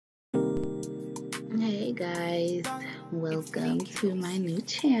Hey guys, welcome to my new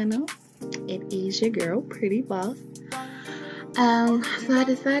channel. It is your girl, Pretty Boss. So I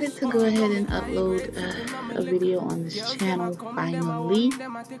decided to go ahead and upload a video on this channel finally.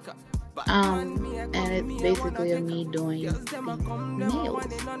 And it's basically of me doing the nails.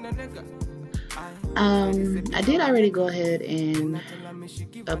 I did already go ahead and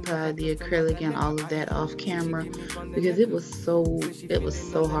apply the acrylic and all of that off camera because it was so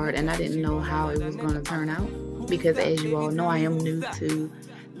hard and I didn't know how it was going to turn out, because as you all know, I am new to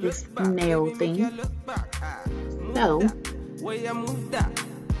this nail thing. So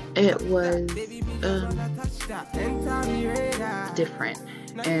it was different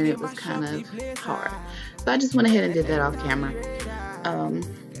and it was kind of hard, so I just went ahead and did that off camera.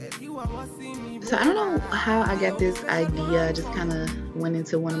 So I don't know how I got this idea. I just kind of went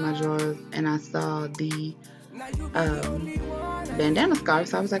into one of my drawers and I saw the bandana scarf.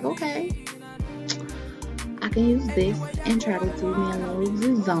 So I was like, okay, I can use this and try to do me a little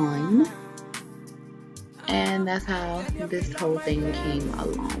design. And that's how this whole thing came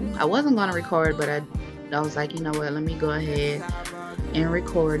along. I wasn't going to record, but I was like, you know what, let me go ahead and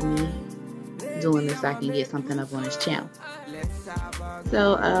record me doing this so I can get something up on this channel.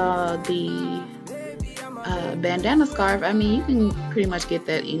 So the bandana scarf, I mean, you can pretty much get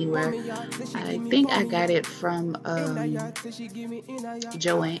that anywhere. I think I got it from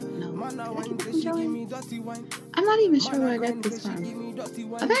Joanne. No, did I get it from Joanne? I'm not even sure where I got this from. I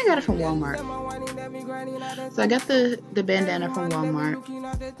think I got it from Walmart. So I got the bandana from Walmart.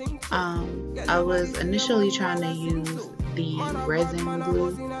 I was initially trying to use the resin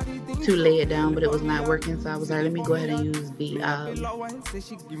glue to lay it down, but it was not working, so I was like, let me go ahead and use the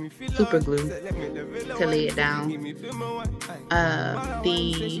super glue to lay it down. I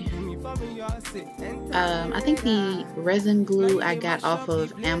think the resin glue I got off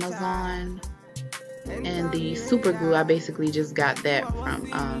of Amazon, and the super glue I basically just got that from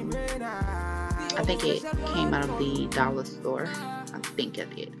I think it came out of the dollar store. I think I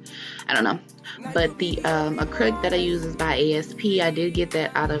did. I don't know. But the acrylic that I use is by ASP. I did get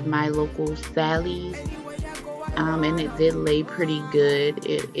that out of my local Sally's. And it did lay pretty good.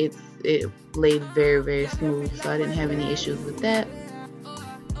 It laid very, very smooth, so I didn't have any issues with that.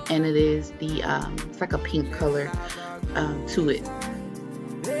 And it is the it's like a pink color to it.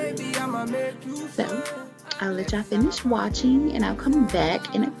 So I'll let y'all finish watching and I'll come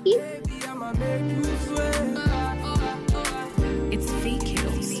back in a few. It's fake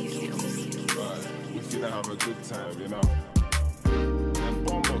kills. We can have a good time, you know. And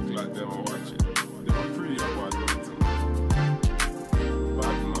bomb up like them and watch it. They are pretty about it.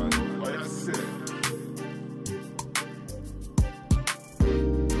 Bad man, what I said.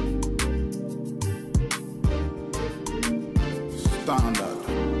 Standard.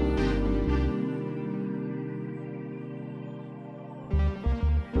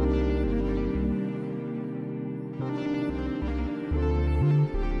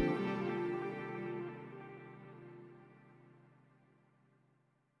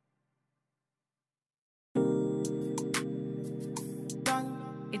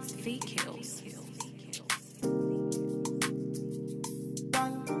 It's fake kills.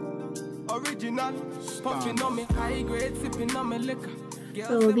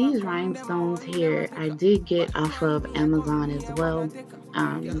 So these rhinestones here, I did get off of Amazon as well.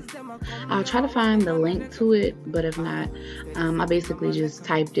 I'll try to find the link to it, but if not, I basically just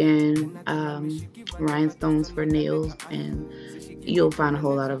typed in rhinestones for nails and you'll find a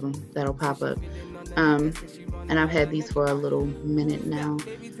whole lot of them that'll pop up. And I've had these for a little minute now.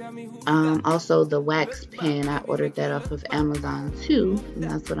 Also the wax pen, I ordered that off of Amazon too, and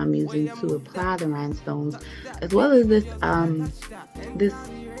that's what I'm using to apply the rhinestones, as well as this this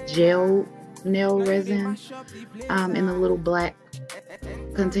gel nail resin in the little black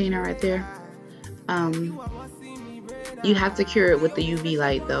container right there. You have to cure it with the UV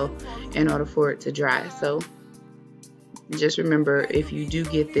light though in order for it to dry, so just remember, if you do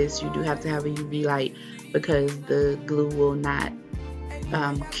get this, you do have to have a UV light, because the glue will not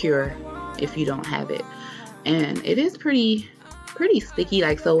cure if you don't have it. And it is pretty sticky,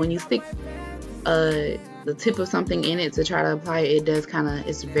 like, so when you stick the tip of something in it to try to apply it, it does kind of,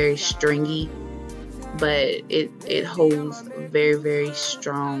 it's very stringy, but it holds very, very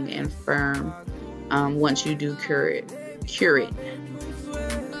strong and firm once you do cure it.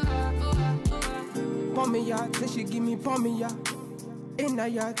 In a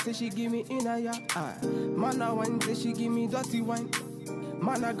yard, say she give me in a yard. Man a wine, say she give me dirty wine.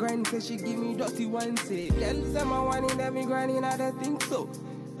 Man a grind, say she give me dirty wine. Say, girl, say my wine in every grinding, I don't think so.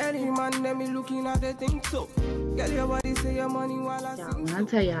 Any man, let me looking at the thing so. When I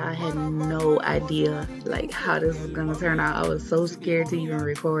tell y'all, I had no idea like how this was gonna turn out. I was so scared to even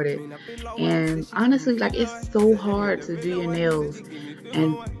record it. And honestly, like, it's so hard to do your nails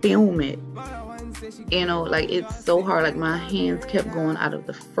and film it. You know, like, it's so hard. Like, my hands kept going out of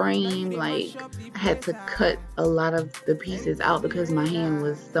the frame. Like, I had to cut a lot of the pieces out because my hand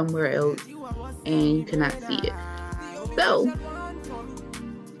was somewhere else and you cannot see it. So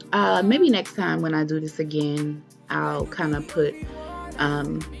maybe next time when I do this again, I'll kind of put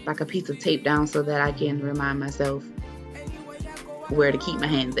like a piece of tape down so that I can remind myself where to keep my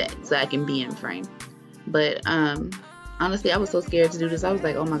hands at so I can be in frame. But honestly, I was so scared to do this. I was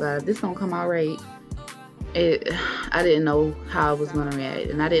like, oh my god, if this don't come out right, I didn't know how I was gonna react,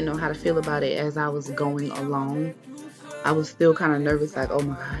 and I didn't know how to feel about it as I was going along. I was still kind of nervous, like, oh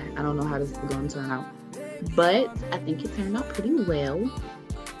my god, I don't know how this is going to turn out. But I think it turned out pretty well.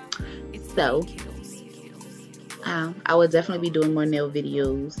 So I will definitely be doing more nail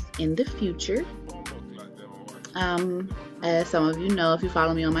videos in the future. As some of you know, if you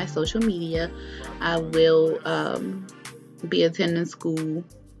follow me on my social media, I will be attending school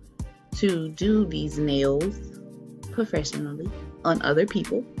to do these nails professionally on other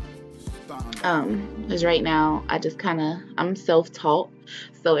people. Because right now I'm self-taught,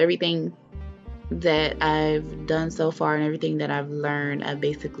 so everything that I've done so far and everything that I've learned, I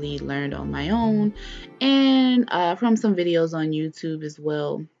basically learned on my own, and from some videos on YouTube as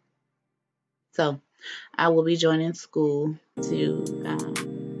well. So I will be joining school to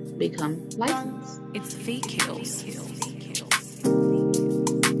become licensed. It's feet kills.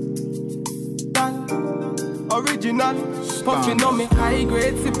 Original, puffing on me high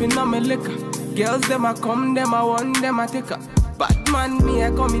grade, sipping on me liquor. Girls them a come, them a want, them a take her. Bad man, me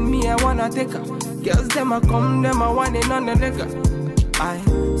a come in, me a wanna take her. Girls them a come, them a want it on the liquor. I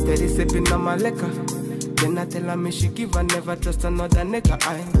steady sipping on my liquor. Then I tell her me she give her, never trust another nigga.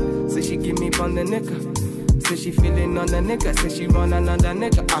 I say she give me on the nigga. Say she feeling on the nigga. Say she want another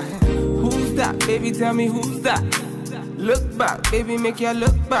nigga. I who's that? Baby, tell me who's that? Look back, baby, make you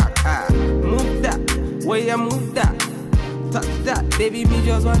look back. Move that, where you move that. Touch that, baby, me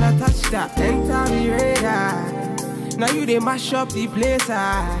just wanna touch that. Enter the radar. Now you they mash up the place.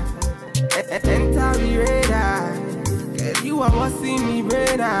 Enter the radar. Girl, you are what see me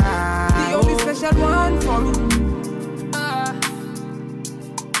brain. The only special one for me.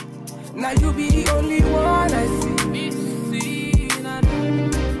 Now you be the only one I see.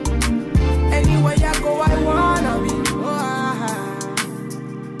 Anywhere you go, I wanna be.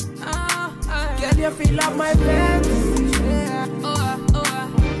 Girl, you feel like my fantasy.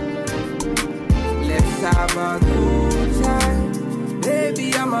 Let's have a good time.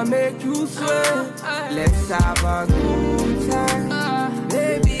 Baby, I'ma make you sweat. Let's have a good time.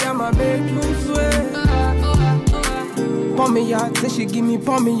 Baby, I'ma make you sweat. Pommy yard, say she give me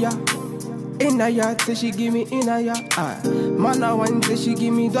pommy yard. In a yard, say she give me in a yard. Man wine, say she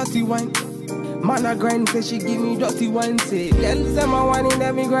give me dirty wine. Man a grind, say she give me dirty wine. Say, girls them a whining,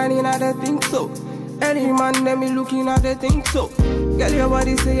 them me grinding, I don't think so. Any man, them me looking at the think so. Girl, your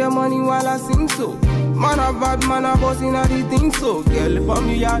body say your money while I sing so. Man a bad, man a boss in a the thing so. Girl, for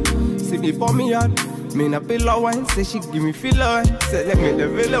me yard, see me for me yard. Me na pillow wine, say she give me filler wine. Say let me the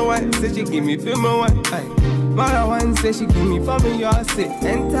villa wine, say she give me film wine. Man a wine, say she give me for me yard. Say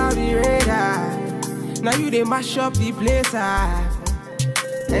enter the radar. Now you they mash up the place.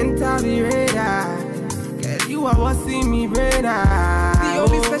 Enter the radar. Girl, you are what see me brain. The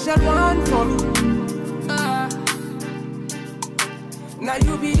only special one for me. Now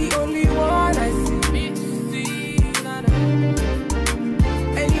you be the only one I see.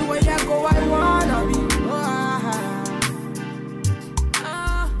 Anywhere you go, I wanna be.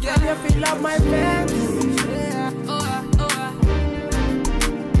 Girl, you feel like my fantasy.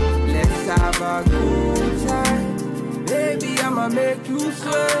 Let's have a good time. Baby, I'ma make you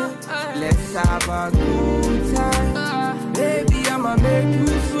sweat. Let's have a good time. Baby, I'ma make you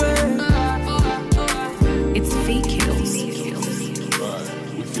sweat. It's feet kills.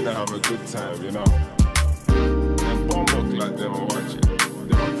 We finna have a good time, you know. Them bomb look like them are watching.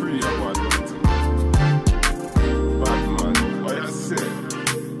 They are pretty about it. Bad man, what you say?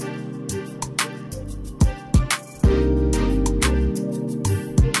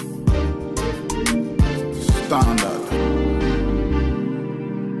 Standard.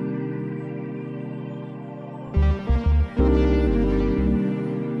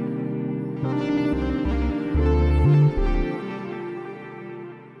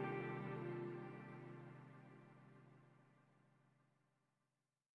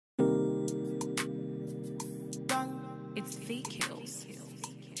 It's feet kills.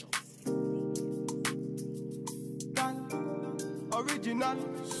 Original,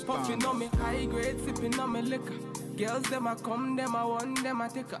 puffing on me high grade, sipping on me liquor. Girls them a come, them a want, them a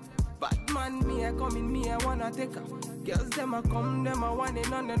take her. Batman, me a come in, me a wanna take her. Girls them a come, them a want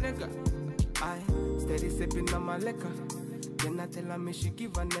it on the liquor. I steady sipping on my liquor. Then I tell her me she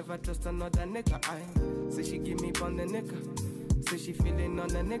give her, never trust another nigga. I say she give me on the nigga. Say she feeling on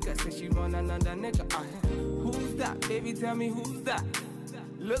the nigga. Say she run another nigga. I who's that? Baby, tell me who's that?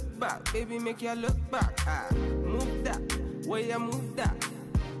 Look back, baby, make you look back. Move that, where you move that.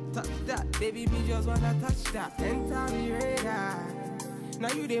 Touch that, baby, me just wanna touch that. Enter the radar.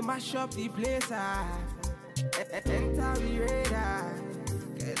 Now you they mash up the place. Enter the radar.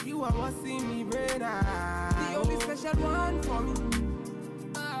 Cause you are what see me brain. The only special one for me.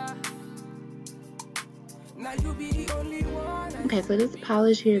 Now you be the only one. Okay, so this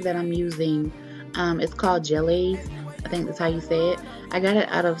polish here that I'm using, it's called Jellies. I think that's how you say it. I got it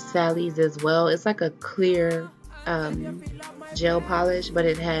out of Sally's as well. It's like a clear gel polish, but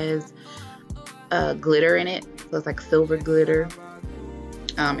it has glitter in it. So it's like silver glitter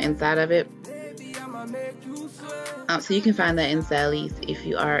inside of it. So you can find that in Sally's if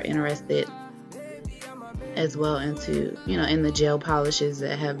you are interested as well into, you know, in the gel polishes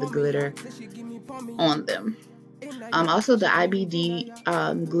that have the glitter on them. Also the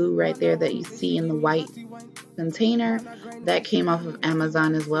IBD glue right there that you see in the white container, that came off of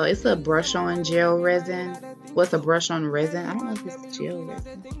Amazon as well. It's a brush on gel resin. What's a brush on resin? I don't know if it's gel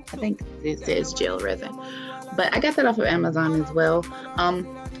resin. I think it says gel resin, but I got that off of Amazon as well.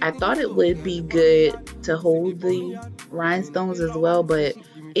 I thought it would be good to hold the rhinestones as well, but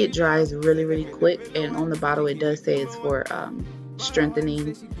it dries really, really quick, and on the bottle it does say it's for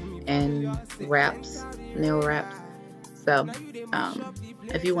strengthening and wraps, nail wraps. So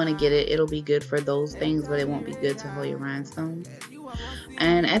if you want to get it, it'll be good for those things, but it won't be good to hold your rhinestones.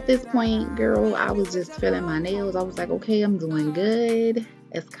 And at this point, girl, I was just feeling my nails. I was like, okay, I'm doing good.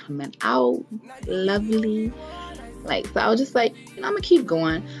 It's coming out lovely. Like, so I was just like, you know, I'm gonna keep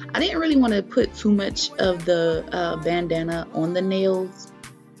going. I didn't really want to put too much of the bandana on the nails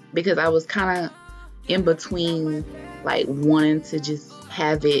because I was kind of in between, like, wanting to just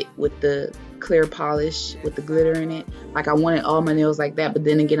have it with the clear polish with the glitter in it. Like, I wanted all my nails like that, but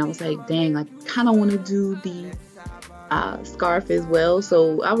then again I was like, dang, I kind of want to do the scarf as well.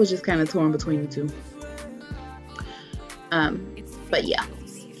 So I was just kind of torn between the two. But yeah,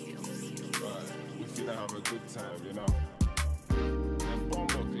 We finna have a good time, you know. And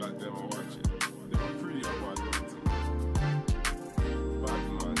bomb like them and watch it. They were pretty about it. Bad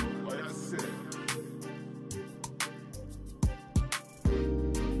man, what you say?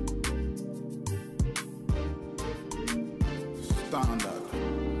 Standard.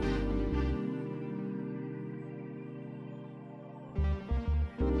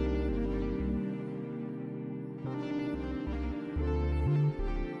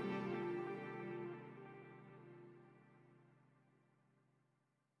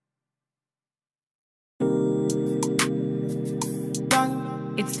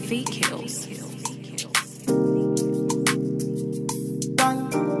 It's Fake Kills.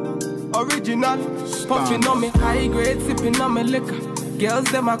 Original, puffing on me high grade, sipping on me liquor.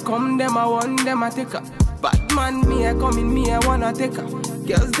 Girls them a come, them a want, them a take her. Batman, me a come in, me a wanna take her.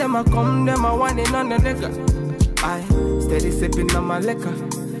 Girls them a come, them a want it on the nigga. I steady sipping on my liquor.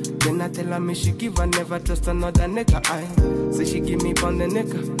 Then I tell her me she give her, never trust another nigga. I say she give me on the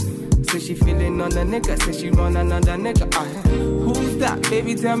nigga. Say she feeling on the nigga. Say she run another nigga. I who's that?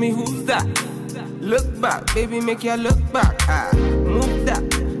 Baby, tell me who's that? Look back, baby, make you look back. Move that,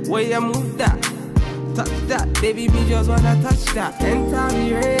 where you move that. Touch that, baby, me just wanna touch that. Enter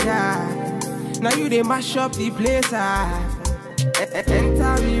the radar. Now you they mash up the place.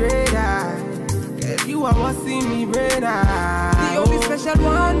 Enter the radar. Cause you are what see me brain. The only special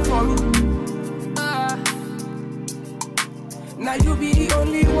one for me. Now you be the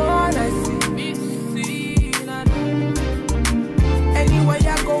only one I see. Anywhere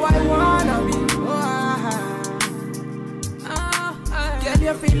you go, I wanna be. Girl,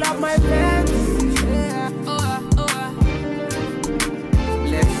 you feel like my fantasy.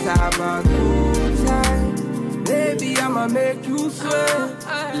 Let's have a good time. Baby, I'ma make you sweat.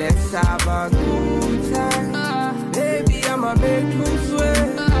 Let's have a good time. Baby, I'ma make you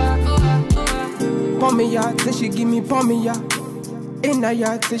sweat. Pour me ya, say she give me pour me ya. In a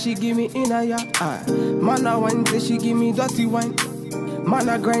yard, say she give me in a yard. Man a wine, say she give me dirty wine. Man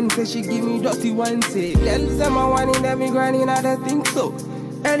a grind, say she give me dirty wine. Say, girl, say my wine in them, me grinding at the thing so.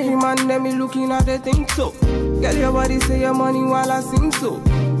 Any man, them me looking at the thing so. Girl, your body say your money while I sing so.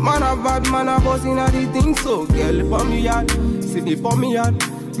 Man a bad, man a boss in at the thing so. Girl, pour me yard, see me pour me yard.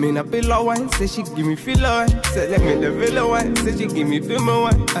 Me na pillow wine, say she give me filler wine. Say let me the villa wine, say she give me film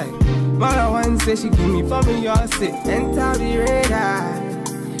wine. Mara wine, say she give me for me, y'all say enter the radar.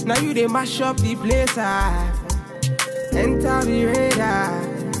 Now you they mash up the place, enter the radar.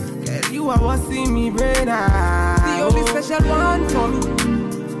 Girl, you are what see me brain, the only special one for me.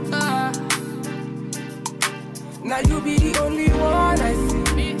 Now you be the only one I see.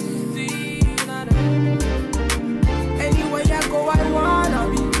 Anywhere I go, I wanna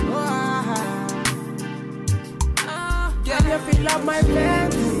be. Girl, you feel up my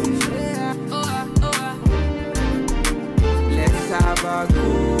fantasy. Let's have a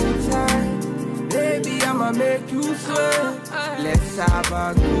good time. Baby, I'ma make you sweat. Let's have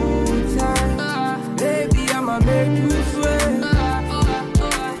a good time. Baby, I'ma make you sweat.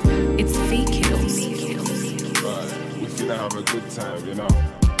 It's feet kills. We finna have a good time, you know.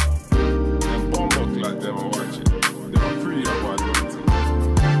 Them bomb like them are watching. They're pretty up on them.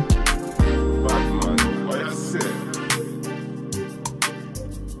 Bad man, what you say?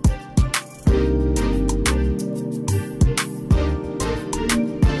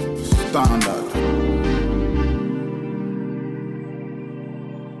 Standard.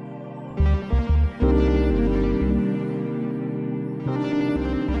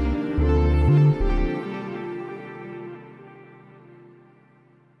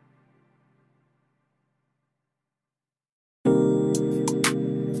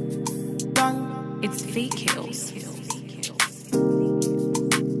 It's feet kills.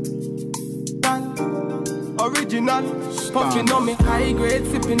 Original, puffing on me high grade,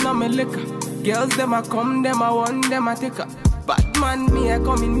 sipping on me liquor. Girls them a come, them a want, them a take her. Bad man, me a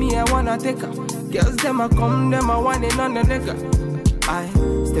come in, me a wanna take her. Girls them a come, them a want it on the nigga. I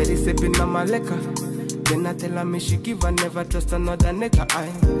steady sipping on my liquor. Then I tell her me she give her, never trust another nigga.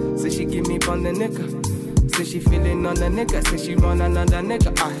 I say she give me on the nigga. Say she feeling on the nigga, say she want another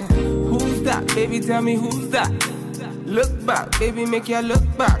nigga. Who's that? Baby, tell me who's that? Look back, baby, make you look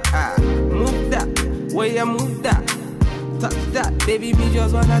back. Move that, way you move that. Touch that, baby, me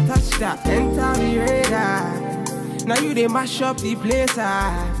just wanna touch that. Enter the radar. Now you they mash up the place.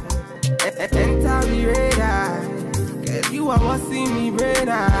 Enter the radar. Girl, you are what see me brain.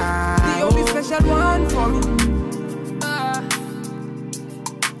 The only special one for me.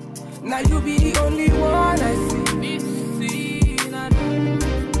 Now you be the only one I see.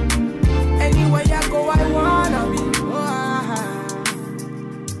 Anywhere I go, I wanna be.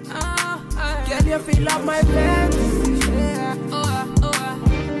 Girl, you feel up my fantasy.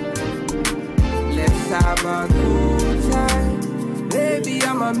 Let's have a good time. Baby,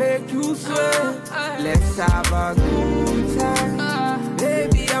 I'ma make you sweat. Let's have a good time.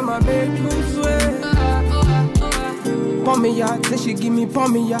 Baby, I'ma make you sweat. Pon me yard, say she give me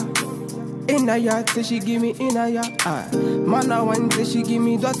pon me yard. In a yard, say she give me in a yard. Man a wine, say she give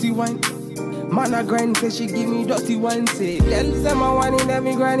me dirty wine. Man a grind, say she give me dirty wine. Say, girl, say my wine in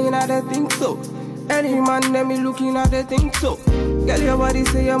every grinding, I don't think so. Any man, let me looking at the thing so. Girl, your body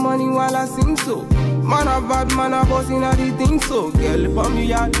say your money while I sing so. Man a bad, man a boss in all the things so. Girl, pon me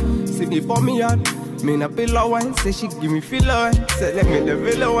yard, say me pon me yard. Me na pillow wine, say she give me filler wine. Say let me the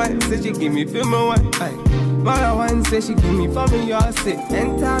villa wine, say she give me film wine. Man a wine, say she give me for me yard. Say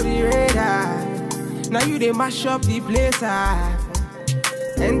enter the radar. Now you they mash up the place.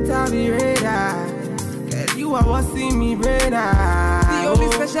 Enter the radar. Girl, you are what see me brain. The only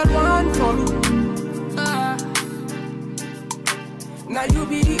special one for me. Now you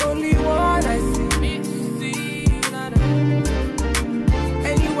be the only one I see.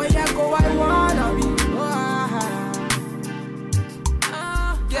 Anywhere I go, I wanna be.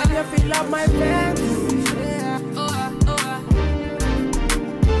 Girl, you feel up my fantasy.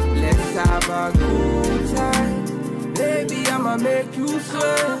 Let's have a good time. Baby, I'ma make you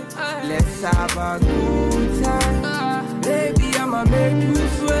sweat. Let's have a good time. Baby, I'ma make you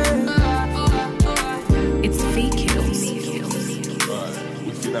sweat. It's feet kills.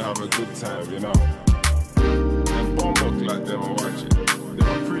 We finna have a good time, you know. Them bomb like them are watching.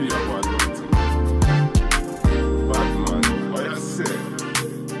 They're pretty up on them. Bad man, what you say?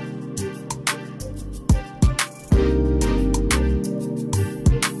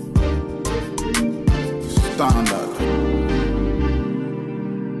 Standard.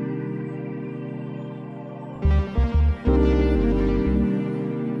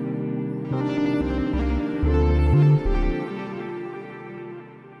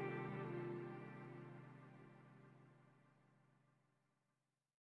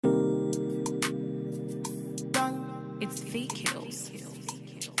 It's feet kills.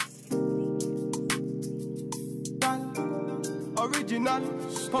 Original,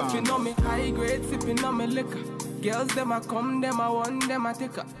 puffing on me high grade, sipping on me liquor. Girls, them a come, them a want, them a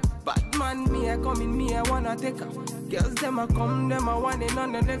take her. Bad man, me a come in, me a wanna take her. Girls, them a come, them a want it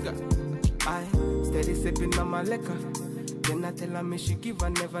on the nigga. I steady sipping on my liquor. Then I tell her me she give her,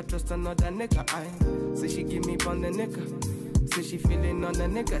 never trust another nigga. I say she give me on the nigga. Say she feeling on the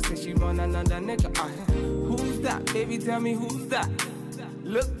nigga. Say she want another nigga. I who's that? Baby, tell me who's that?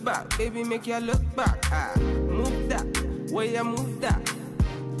 Look back, baby, make you look back. I move that, way you move that.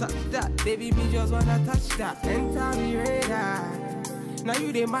 Touch that, baby, me just wanna touch that. Enter me radar. Now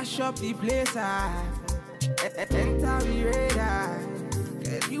you they mash up the place. Enter me radar.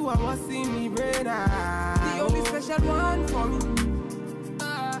 If you are what's in me brain, the only special one for me.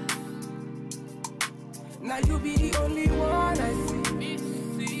 Now you be the only one I see.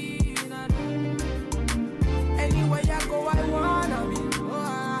 Anywhere I go, I wanna be.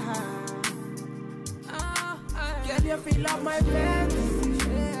 Can you feel up my fantasy?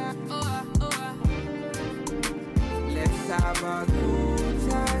 Let's have a good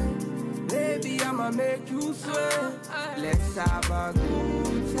time. Baby, I'ma make you sweat. Let's have a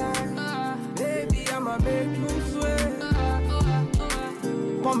good time. Baby, I'ma make you sweat.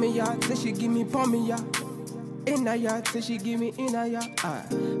 Pour me out, say she give me pour me out. In a yard, say she give me in a yard.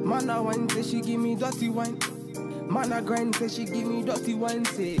 Mana wine, say she give me dirty wine. Mana grind, say she give me dirty wine.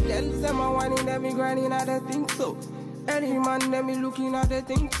 Say, girl, say my wine in them, me grinding, I don't think so. Any man, them me looking at the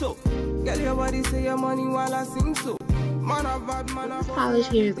think so. Girl, your body say your money while I sing so. This polish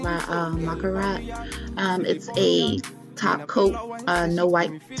here is by Makaratt. It's a top coat, no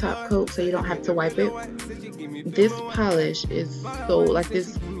wipe top coat, so you don't have to wipe it. This polish is so like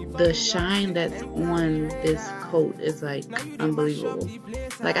this. The shine that's on this coat is like unbelievable.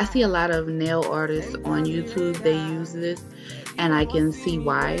 Like I see a lot of nail artists on YouTube, they use this, and I can see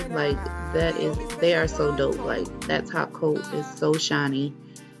why. Like they are so dope. Like that top coat is so shiny.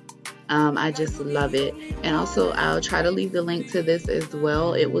 I just love it. And also I'll try to leave the link to this as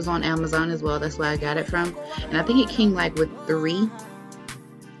well. It was on Amazon as well, that's where I got it from, and I think it came like with 3,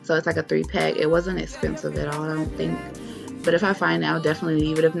 so it's like a 3-pack. It wasn't expensive at all, I don't think, but if I find it, I'll definitely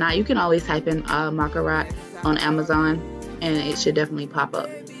leave it. If not, you can always type in Makaratt on Amazon and it should definitely pop up.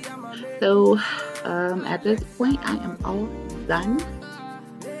 So at this point I am all done.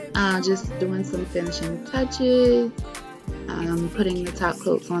 Just doing some finishing touches, putting the top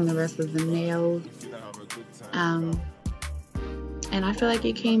coats on the rest of the nails, and I feel like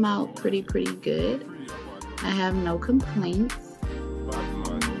it came out pretty good. I have no complaints,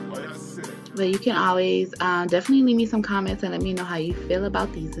 but you can always definitely leave me some comments and let me know how you feel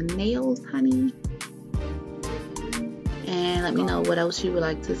about these nails, honey, and let me know what else you would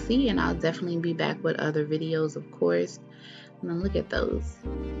like to see, and I'll definitely be back with other videos, of course. And then look at those,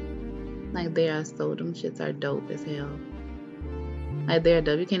 like they are so, them shits are dope as hell. Like they're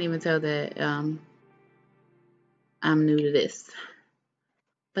dope. You can't even tell that I'm new to this,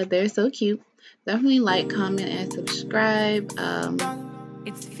 but they're so cute. Definitely like, comment, and subscribe. Don't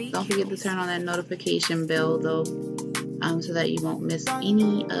forget to turn on that notification bell though, so that you won't miss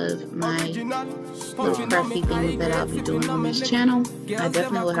any of my little crafty things that I'll be doing on this channel. I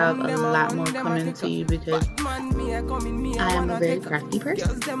definitely will have a lot more coming to you because I am a very crafty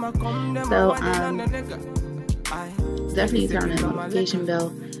person. So definitely turn on that notification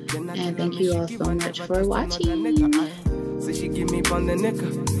bell, and thank you all so much for watching. Say she give me on the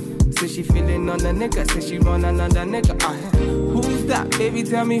nigga. Say she feeling on the nigga. Say she want another nigga. Who's that? Baby,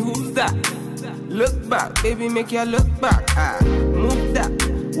 tell me who's that? Look back, baby, make you look back. Move that,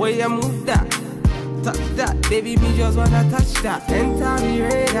 way you move that. Touch that, baby, me just wanna touch that. Enter me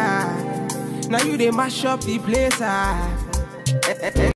radar. Now you they mash up the place.